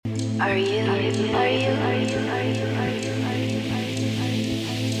Are you? Are you? Are you? Are you?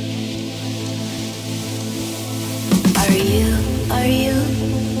 Are you? Are you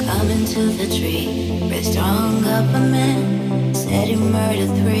coming to the tree? We're strong up a man, said he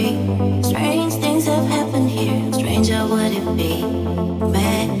murdered 3. Strange things have happened here. Stranger would it be?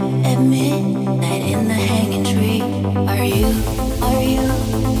 Mad at midnight in the hanging tree. Are you? Are you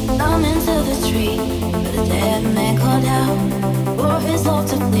coming to the tree? But the dead man called out for his soul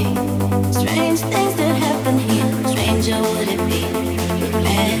to flee. Strange things that happen here. Stranger would it be?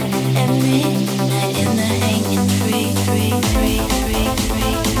 Mad at midnight in the hanging tree. Tree, tree, tree,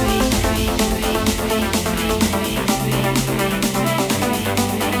 tree, tree, tree, tree, tree, tree, tree, tree, tree.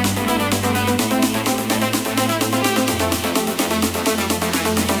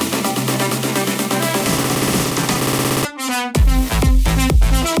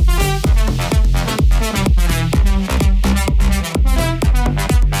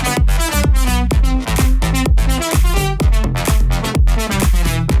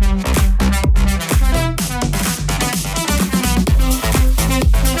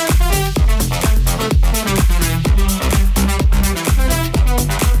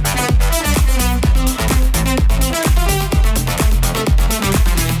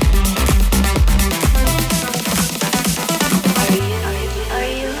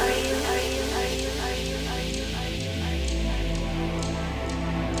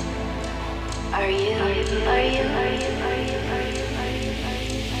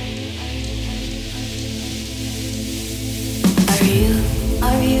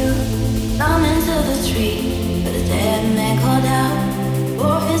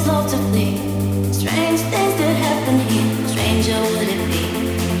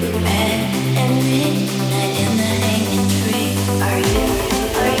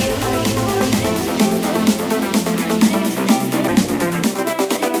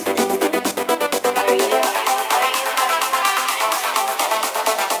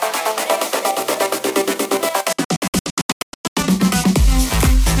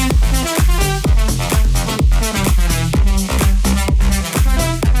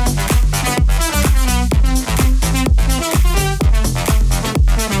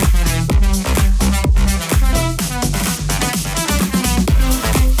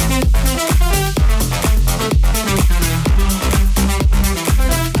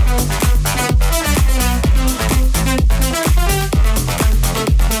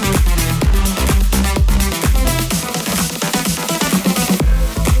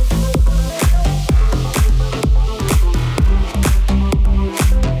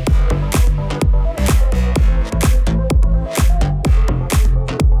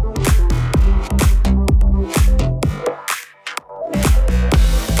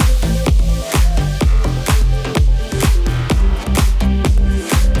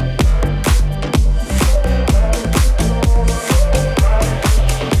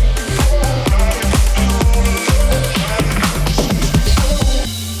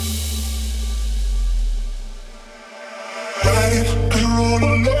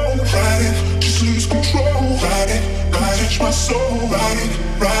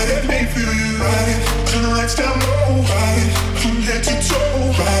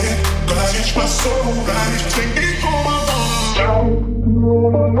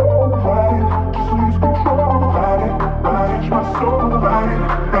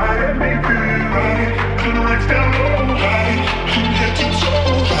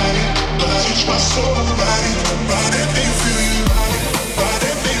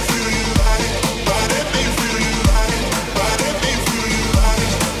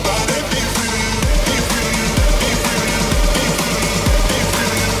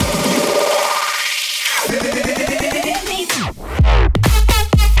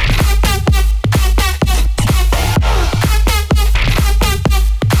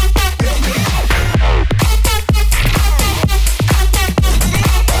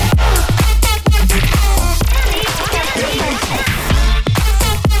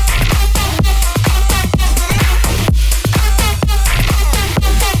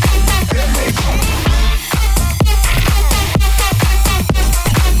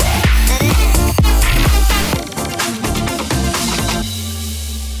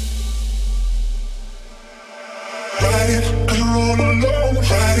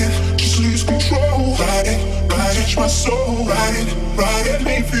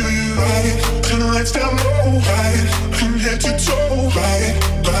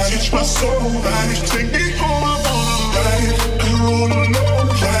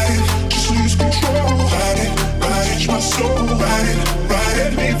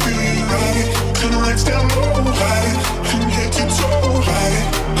 Ride it, turn the lights down low, ride it, from head to toe, ride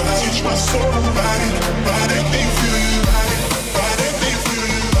it,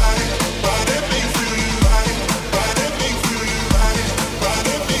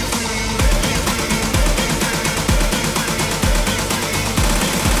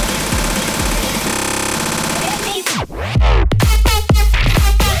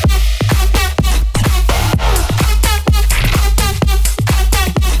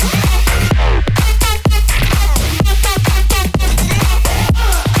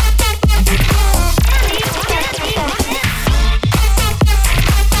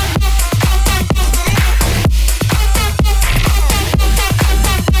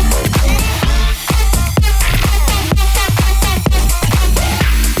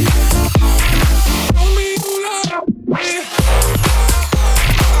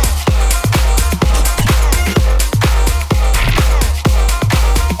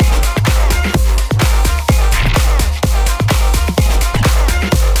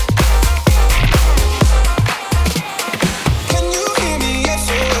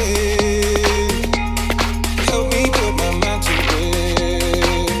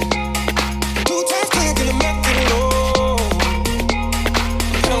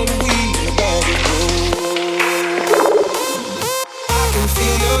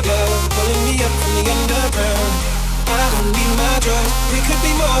 We could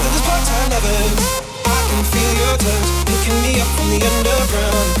be more than just part-time lovers. I can feel your touch, picking me up from the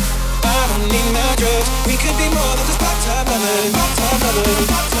underground. I don't need my drugs. We could be more than just part-time lovers. Part-time lovers,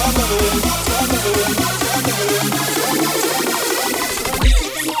 part-time lovers, part-time lovers, part-time lovers.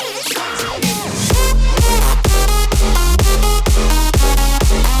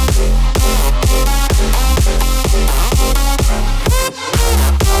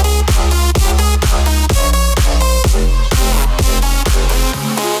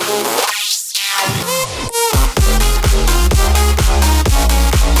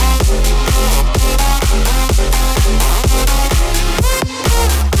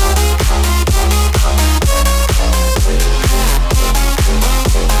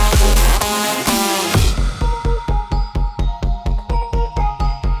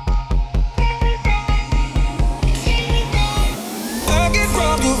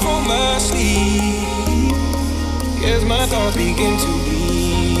 Begin to be.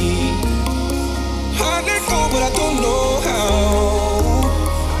 I let go, but I don't know how.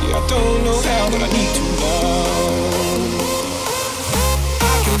 Yeah, I don't know how, but I need to know.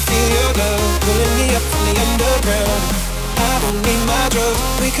 I can feel your love pulling me up from the underground. I don't need my drugs.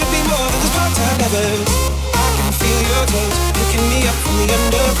 We could be more than just part-time lovers. I can feel your touch picking me up from the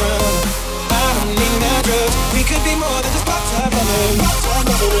underground. I don't need my drugs. We could be more than just part-time lovers. Part-time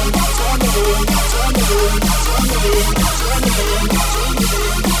lovers, part-time lovers, part-time lovers, part-time lovers, part-time lovers.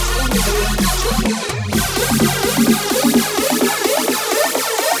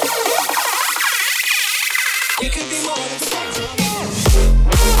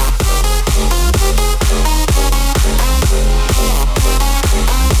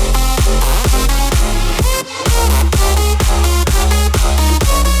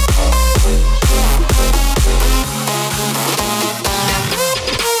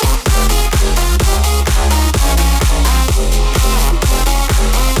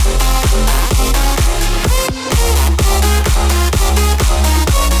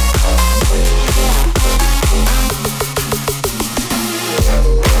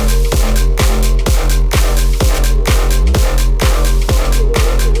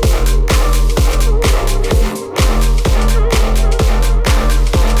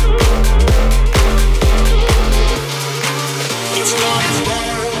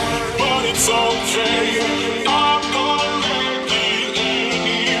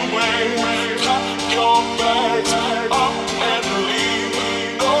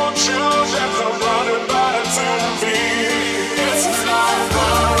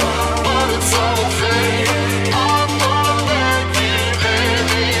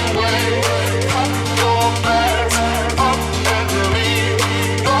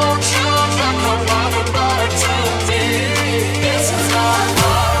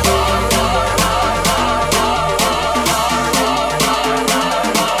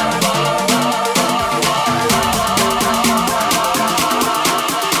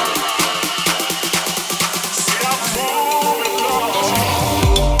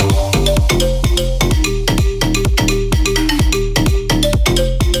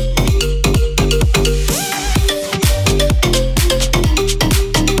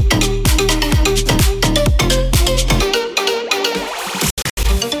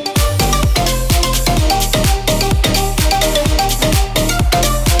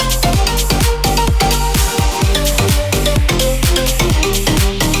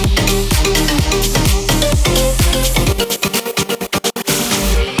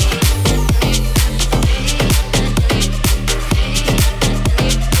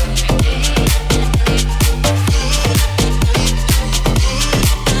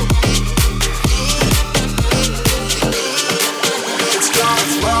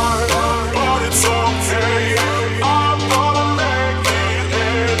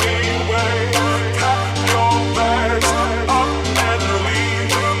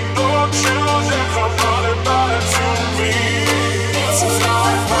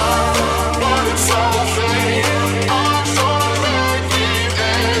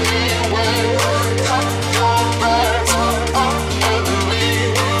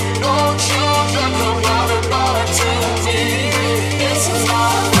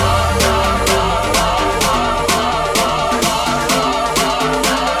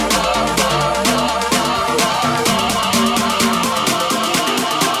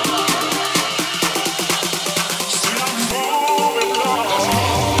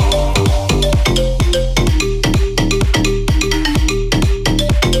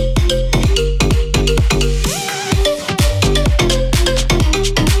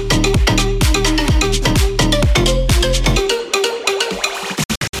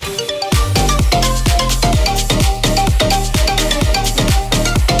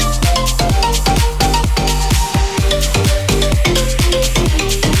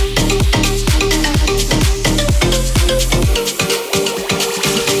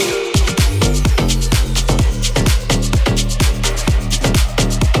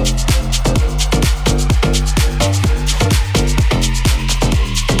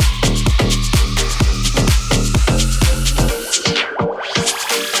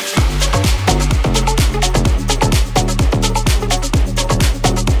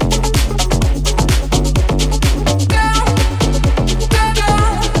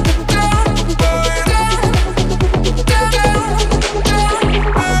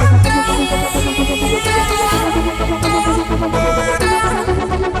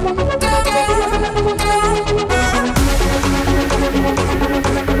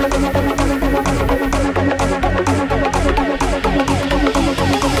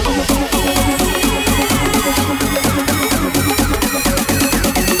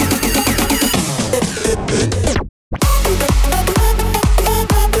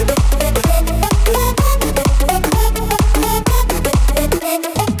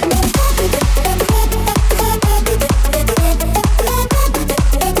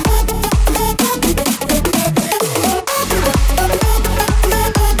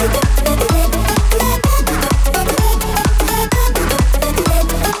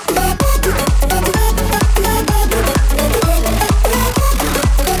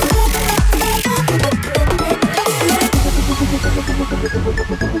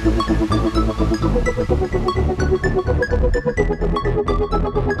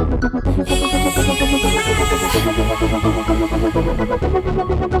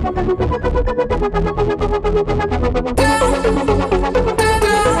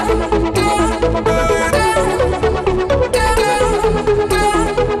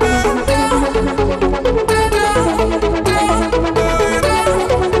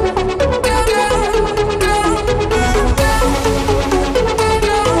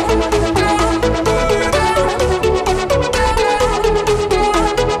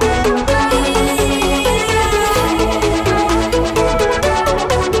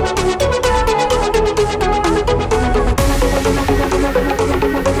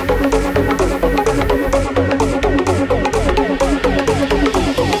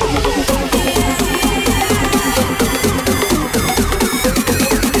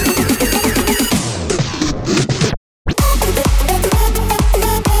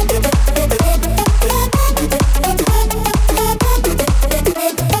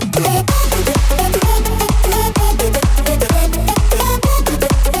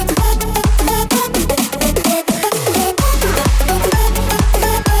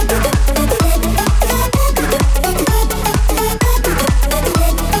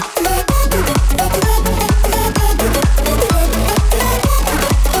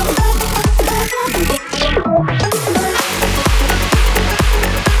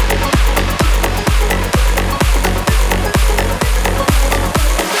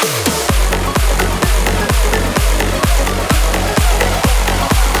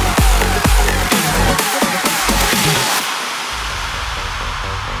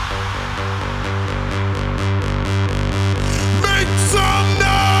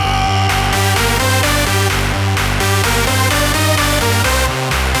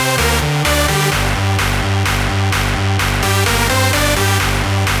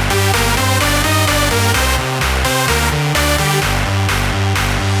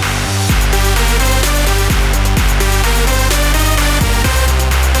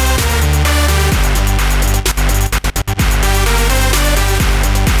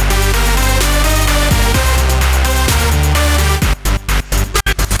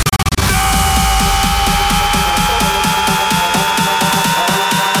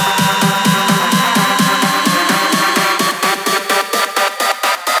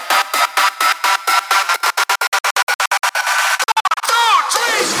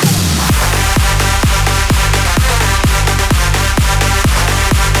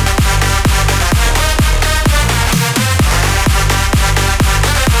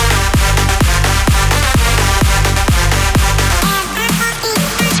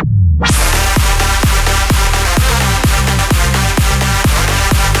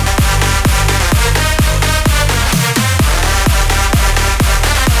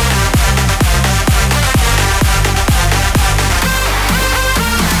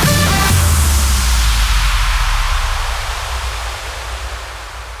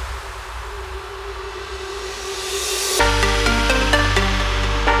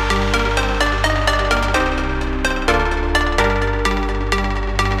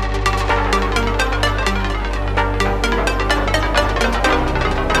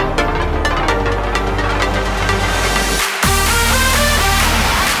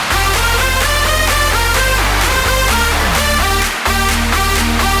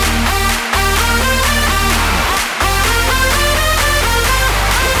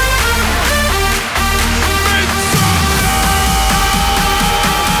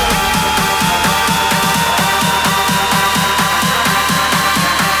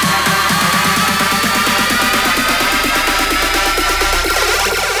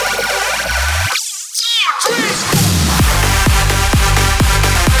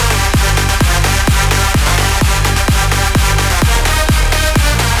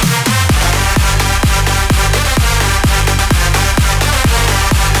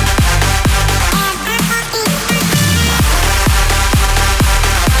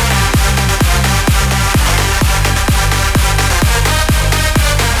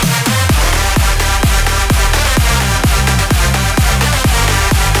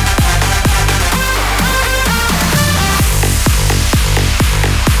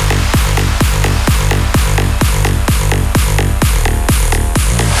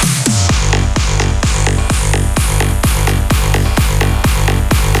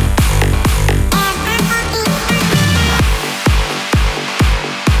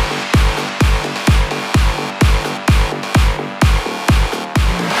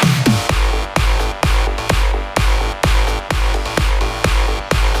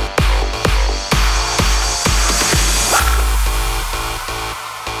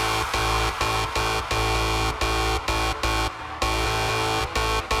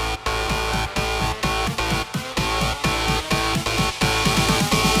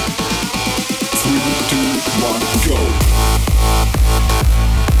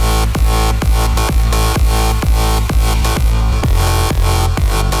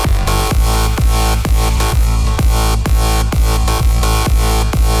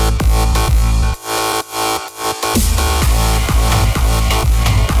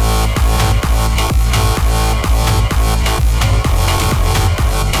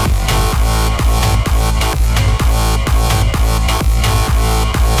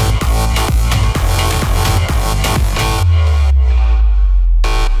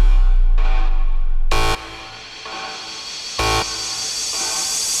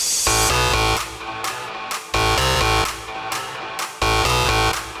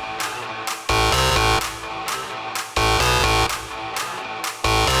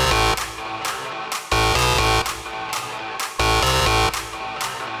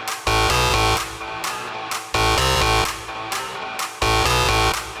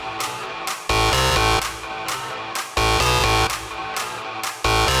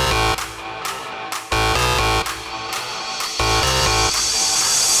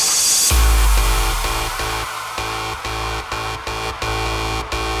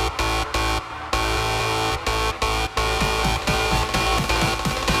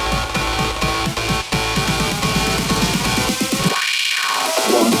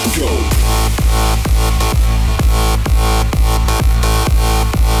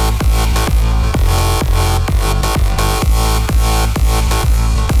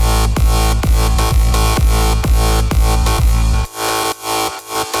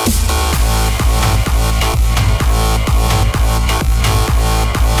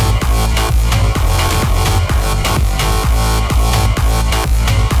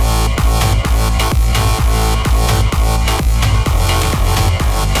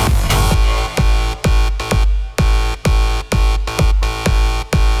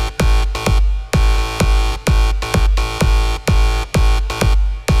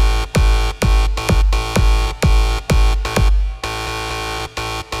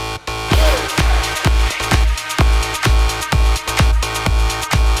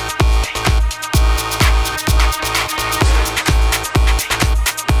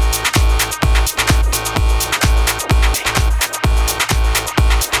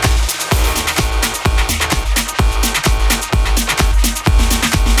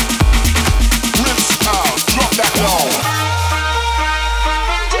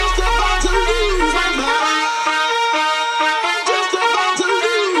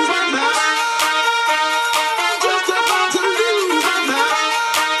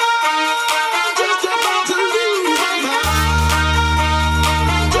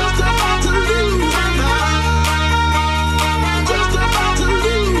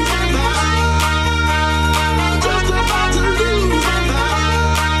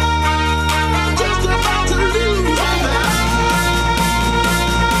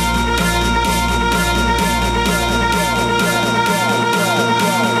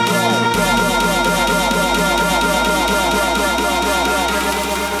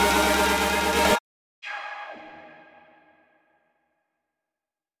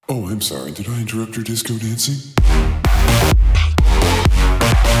 Oh, I'm sorry. Did I interrupt your disco dancing?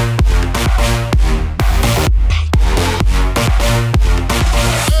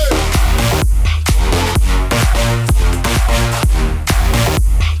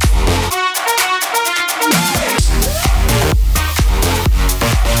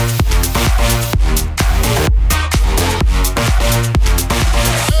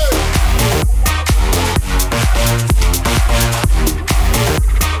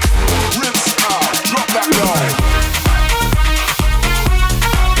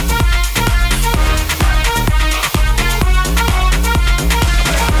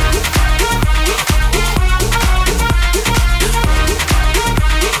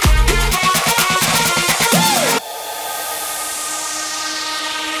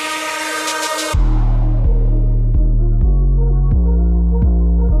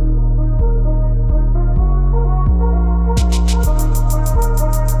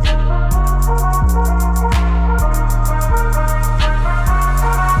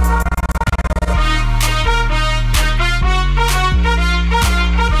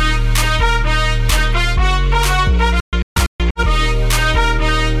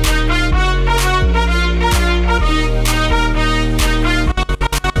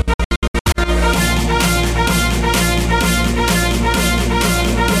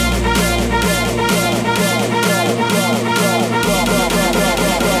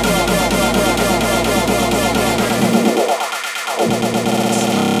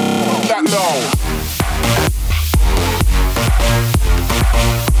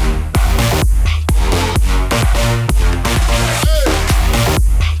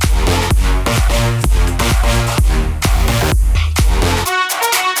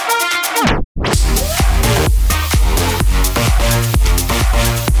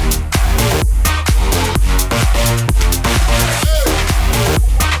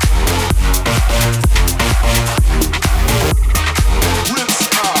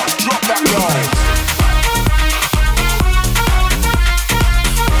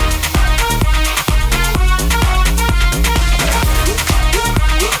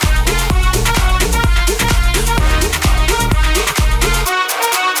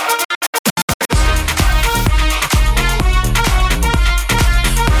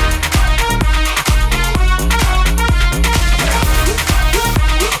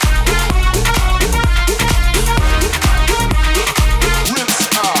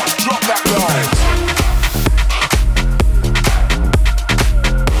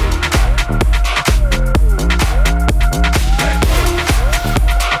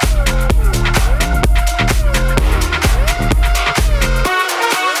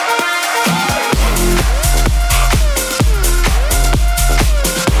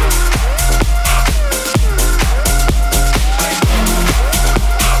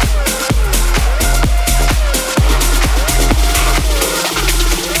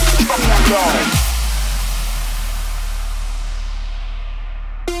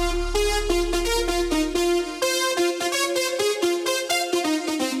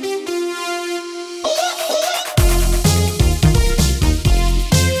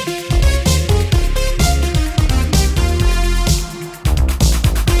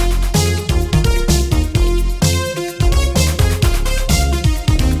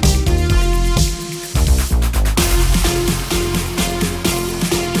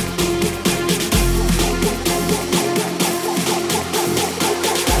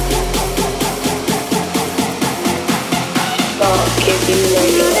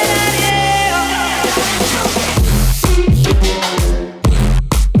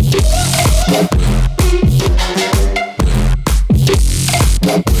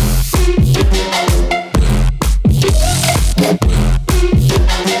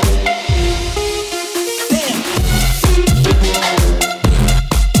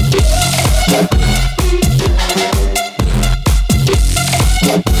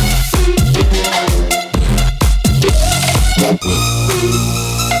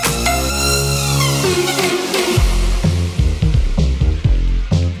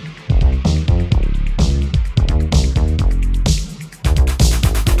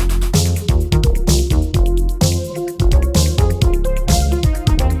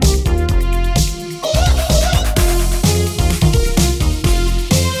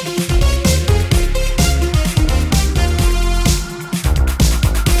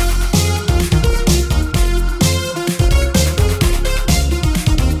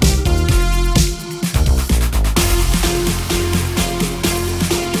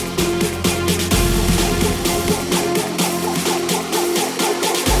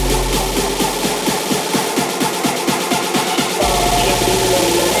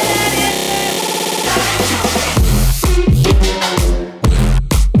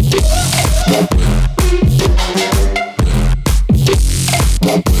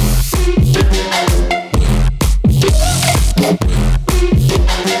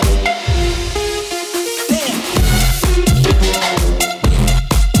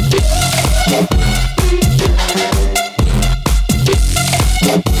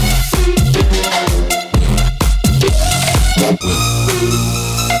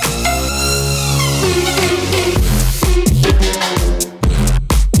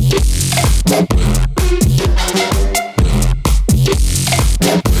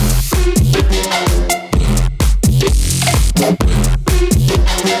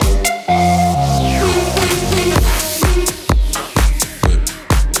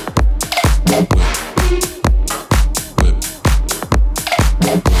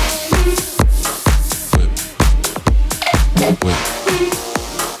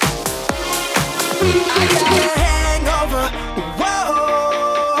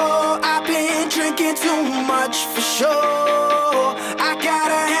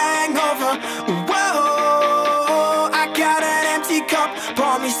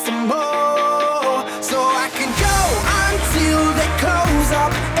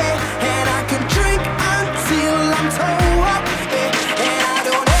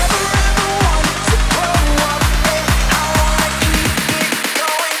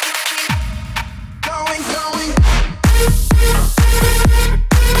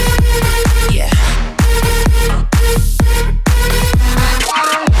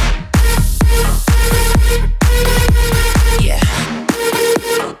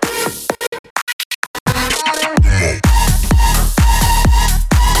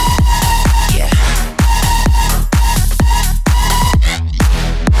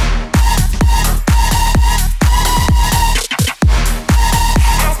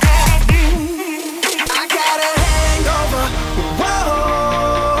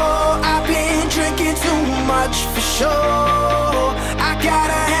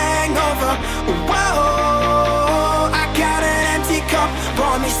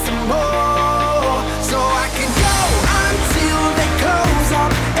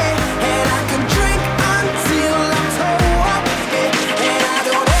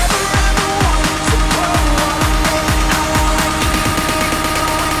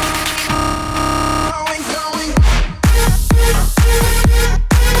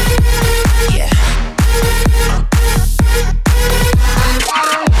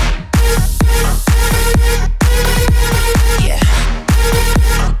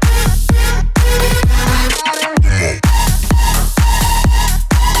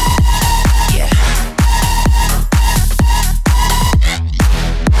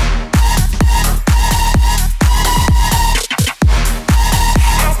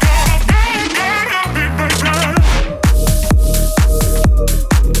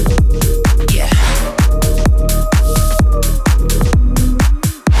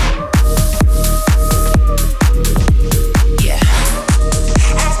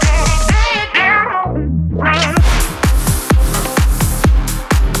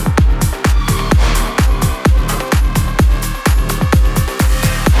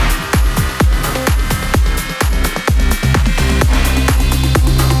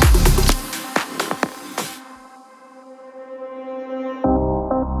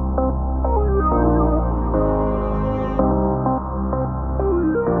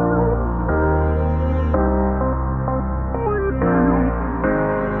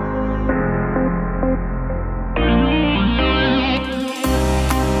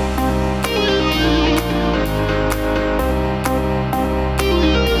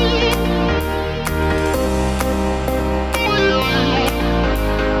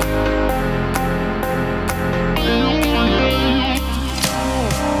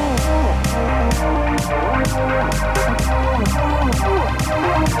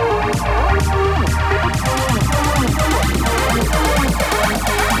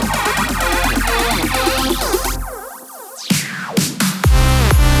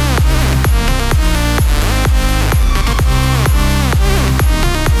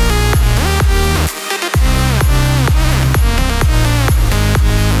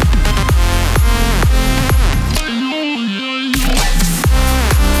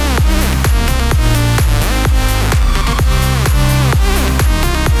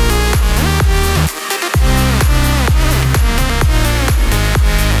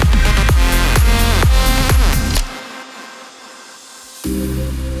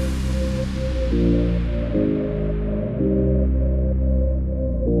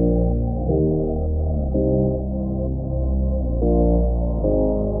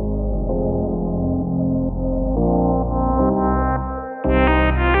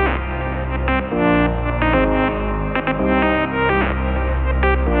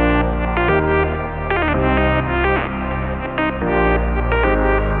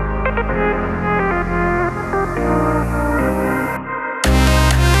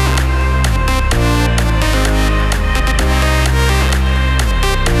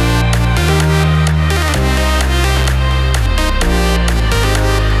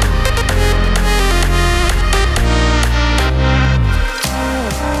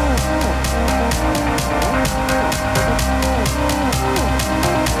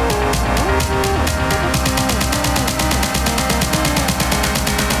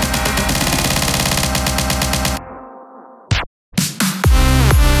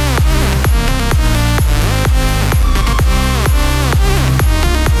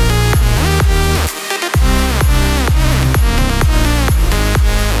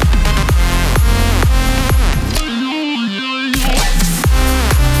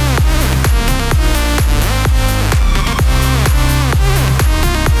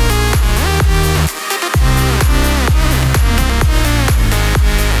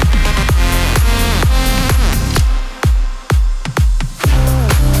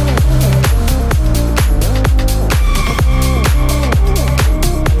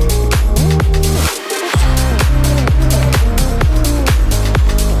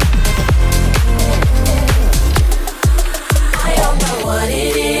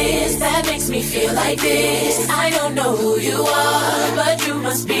 like this. I don't know who you are, but you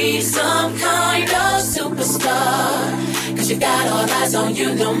must be some kind of superstar. 'Cause you got all eyes on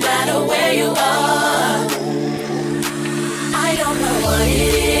you no matter where you are. I don't know what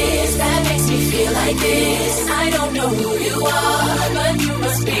it is that makes me feel like this. I don't know who you are, but you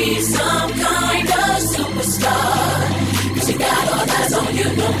must be some kind of superstar. 'Cause you got all eyes on you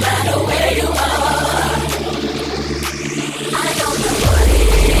no matter where you are. I don't know what it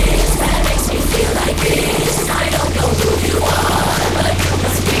is that makes me feel like this. I don't know who you are, but you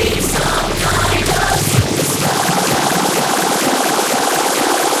must be some kind of superstar.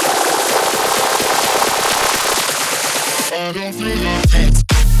 I don't feel like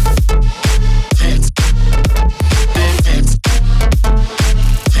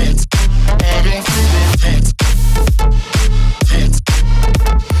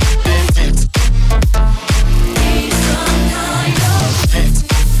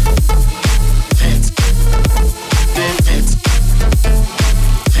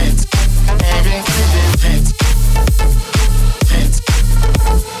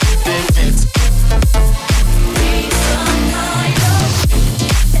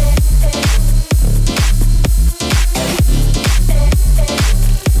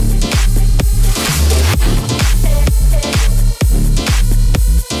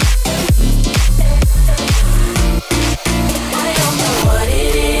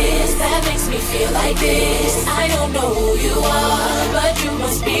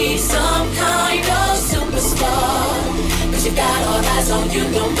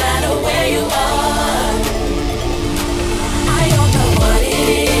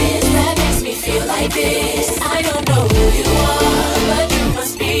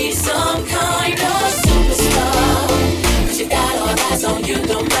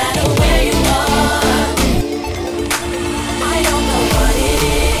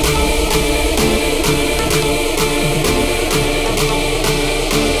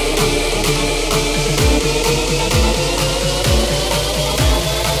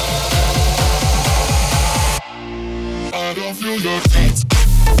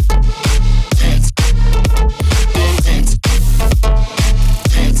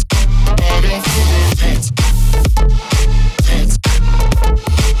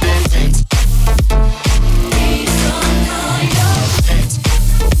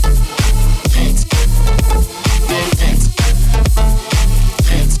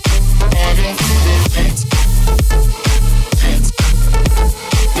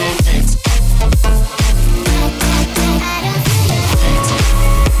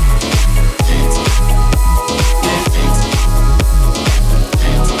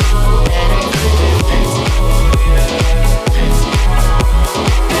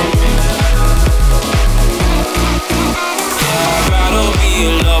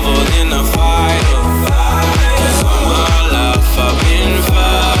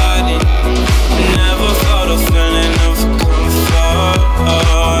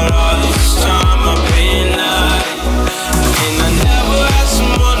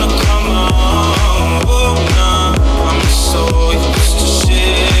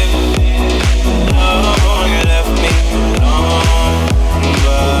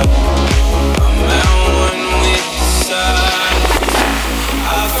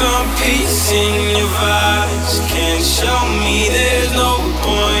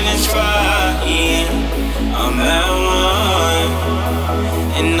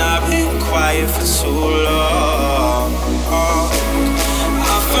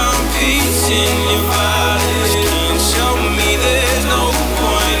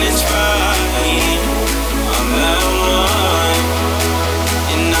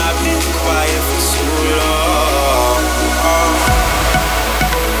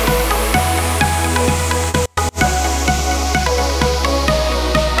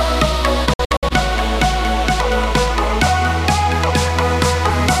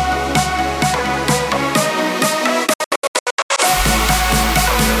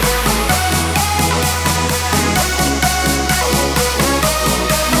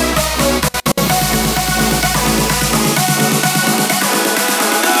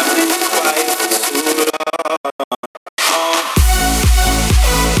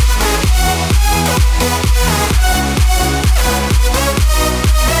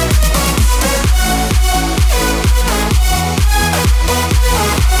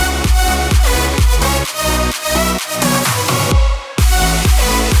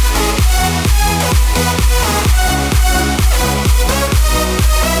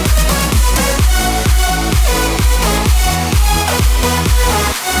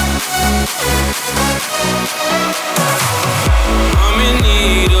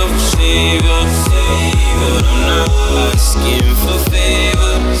asking for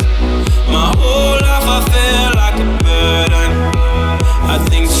favors. My whole life I feel like a burden. I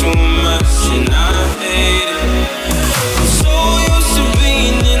think too much and I hate it. I'm so used to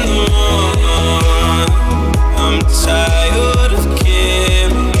being in the wrong. I'm tired of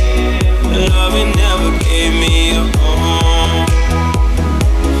giving. Loving never gave me a home.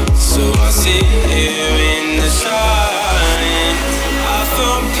 So I sit here in the silence. I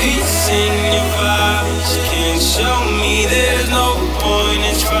found peace in your vibes. Can't show me there's no point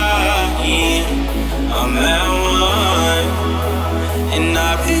in trying. I'm at one, and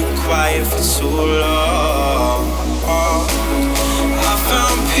I've been quiet for too long. I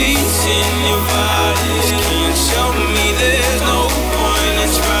found peace in your vibes. Can't show me there's no point in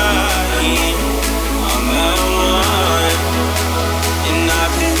trying. I'm at one, and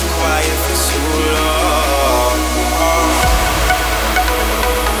I've been quiet for too long.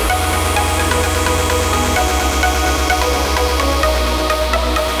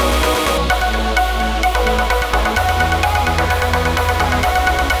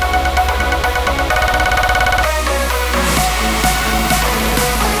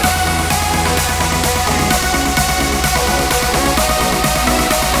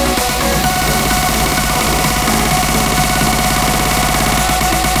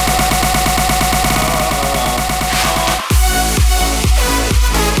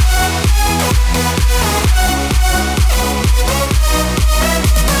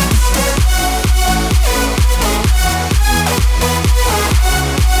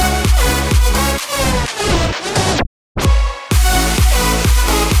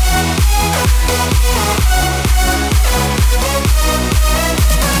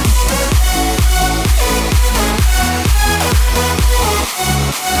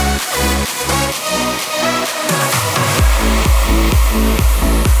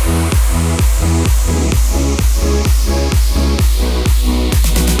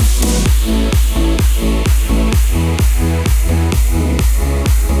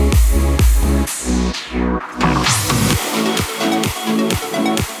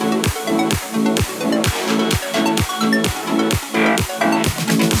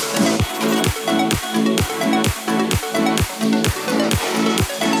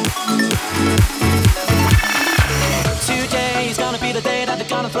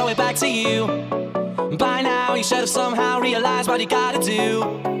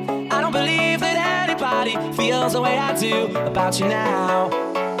 About you now.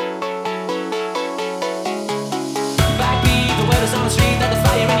 Backbeat, the word is on the street that the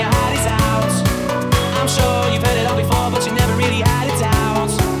fire in your heart is out. I'm sure you've heard it all before, but you never really had it out.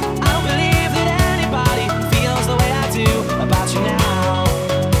 I don't believe that anybody feels the way I do about you now.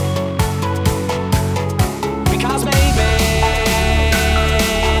 Because maybe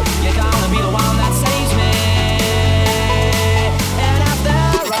you're gonna be the one that saves me. And after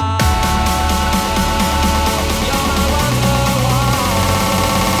all,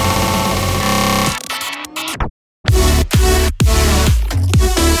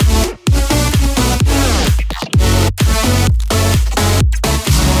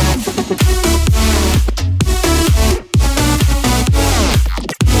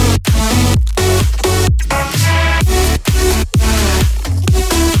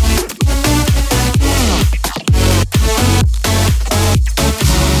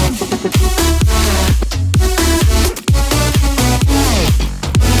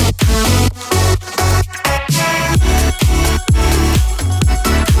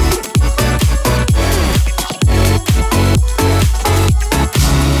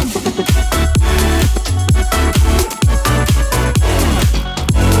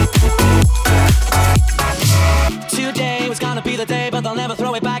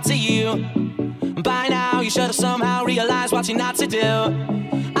 not to do.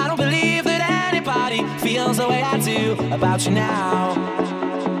 I don't believe that anybody feels the way I do about you now.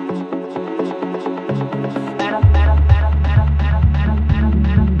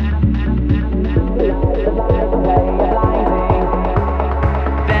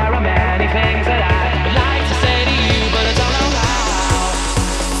 There are many things that I'd like to say to you, but I don't know how.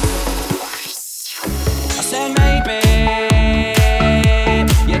 I said maybe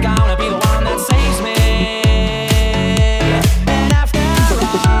you're gonna be the one that saves me.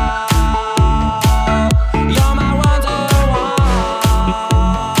 You're my wonder wall.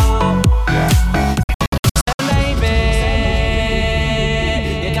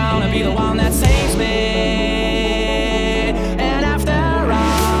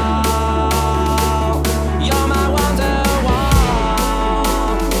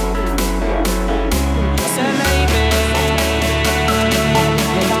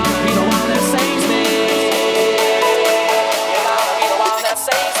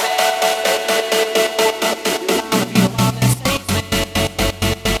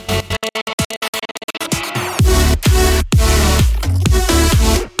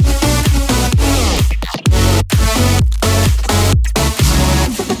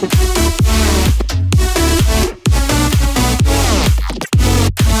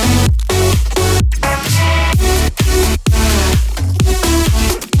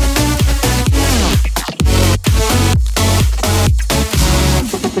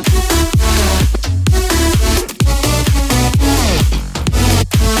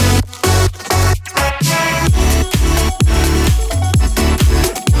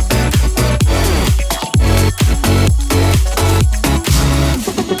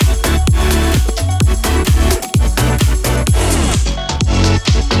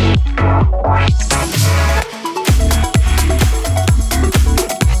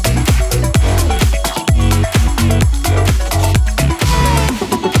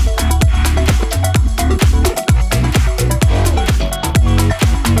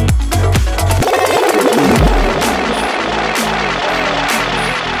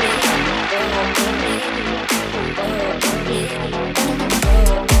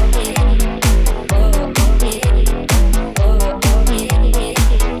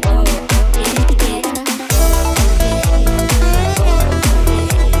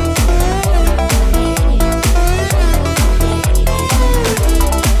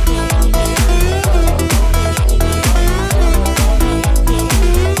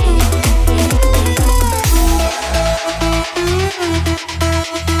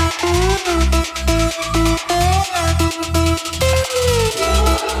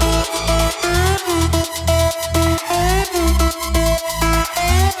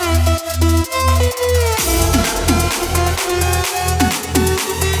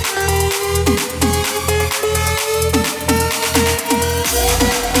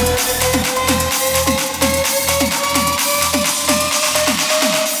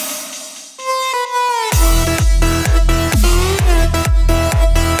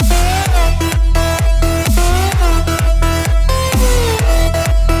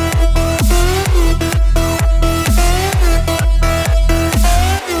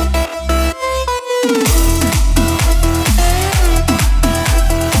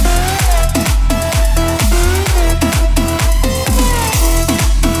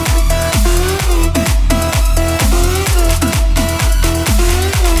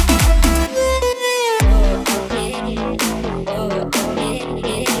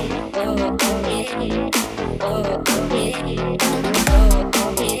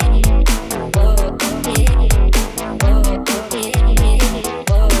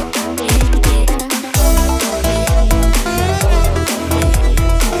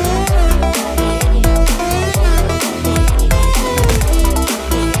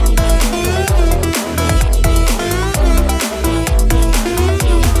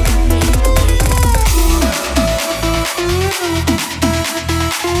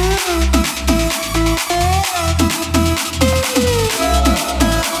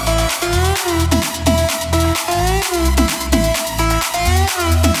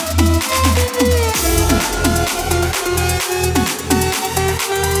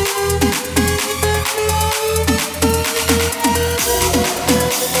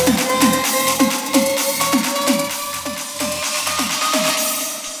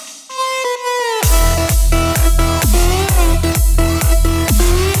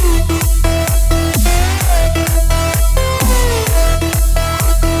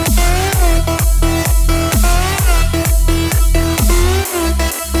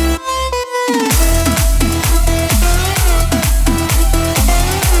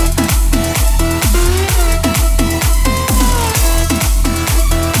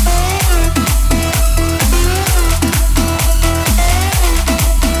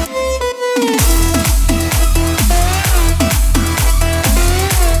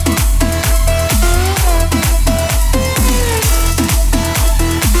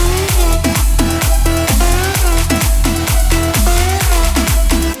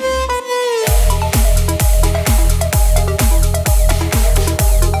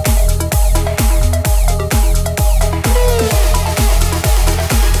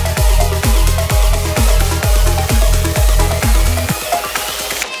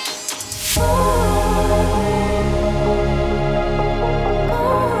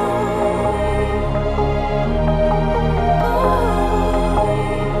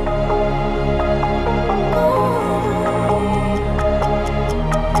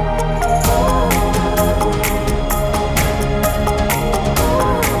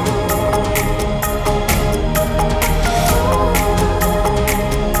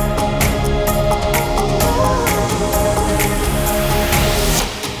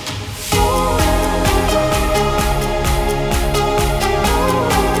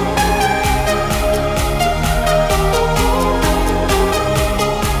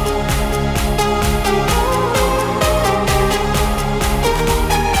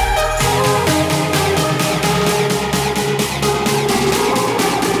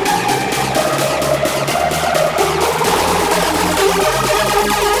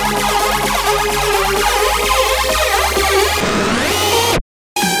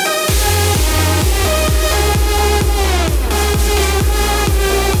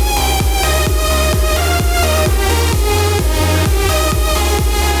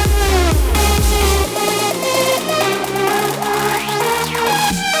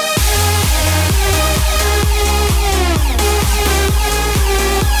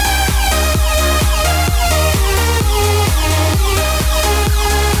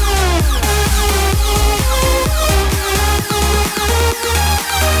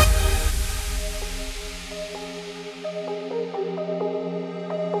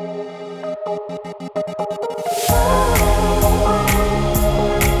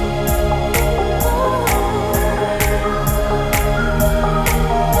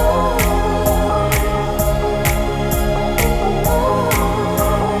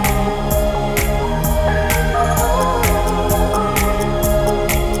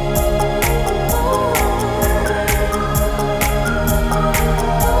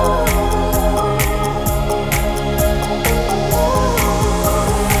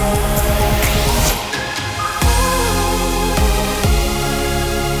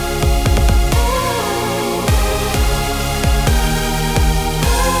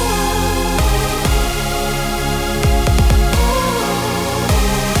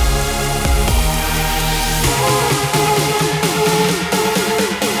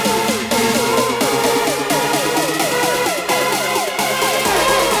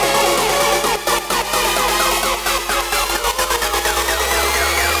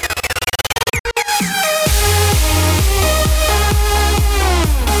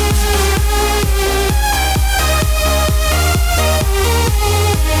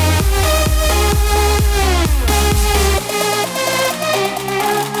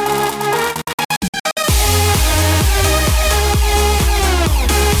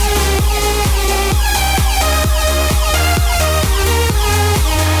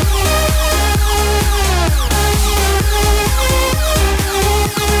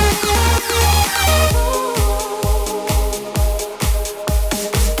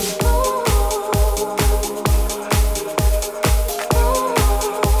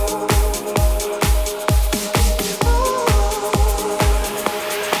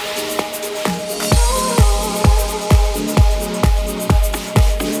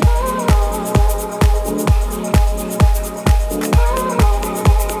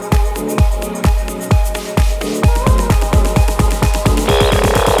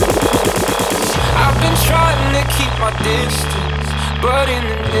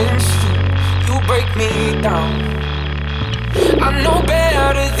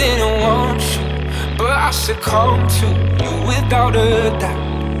 I succumb to you without a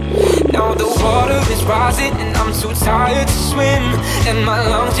doubt. Now the water is rising and I'm too tired to swim, and my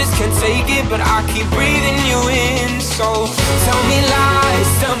lungs just can't take it, but I keep breathing you in. So tell me lies,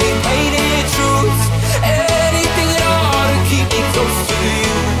 tell me painted truths, anything at all to keep me close to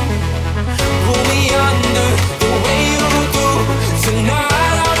you. Pull me under the way you do. Tonight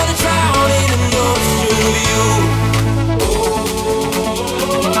I wanna drown in an ocean of you.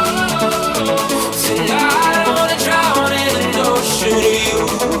 Tonight I wanna drown in an ocean of you.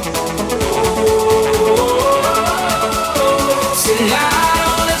 Tonight I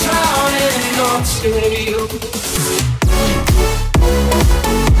wanna drown in an ocean of you.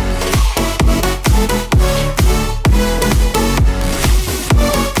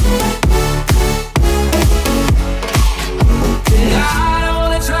 Tonight I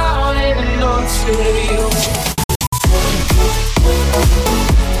wanna drown in an ocean of you.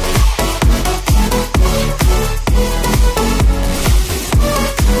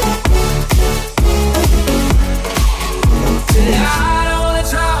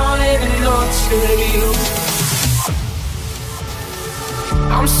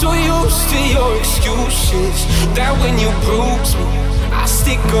 I'm so used to your excuses that when you bruise me, I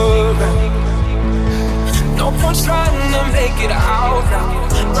stick around. No point trying to make it out now.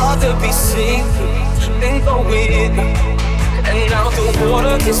 Rather be sinking than go without. And now the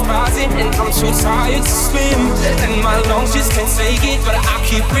water is rising and I'm too tired to swim, and my lungs just can't take it, but I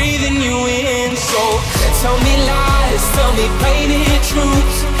keep breathing you in. So tell me lies, tell me painted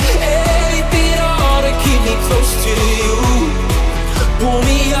truths, anything at all to keep me close to you. Pull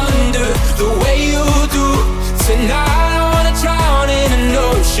me under the way you do. Tonight I wanna drown in an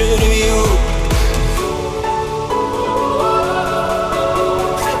ocean of you.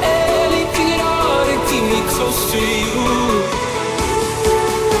 Anything at all to keep me close to you.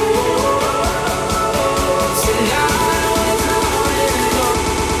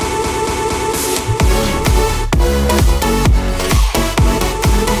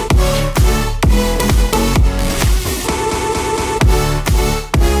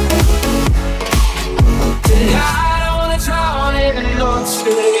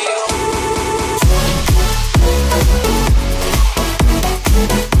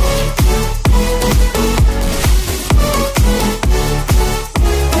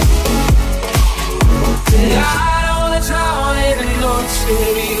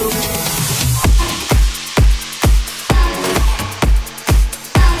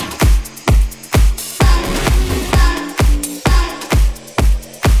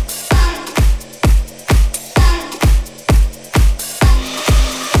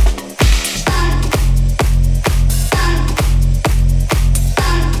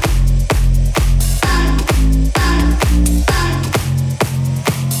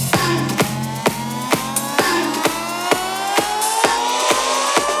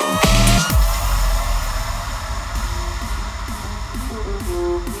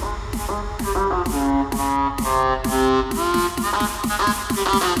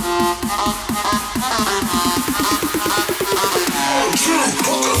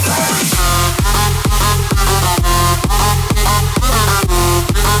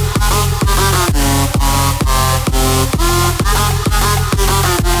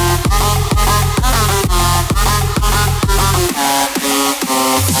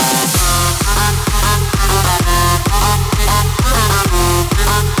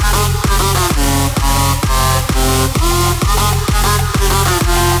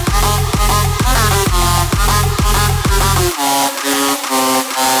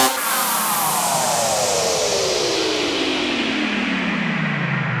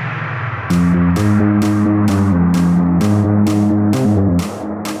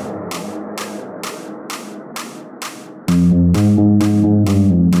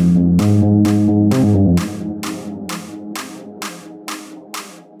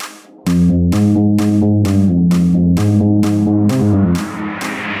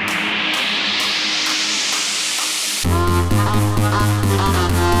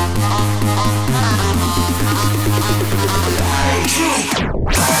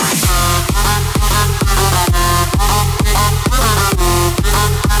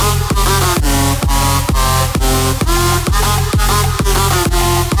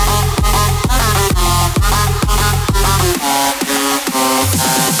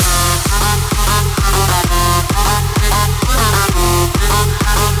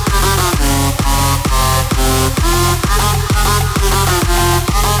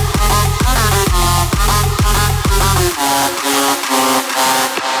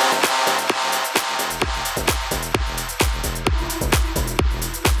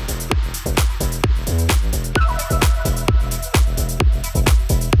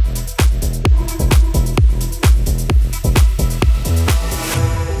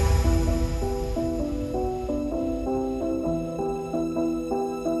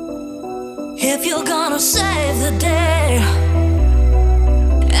 If you're gonna save the day,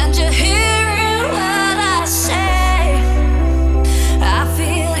 and you're hearing what I say.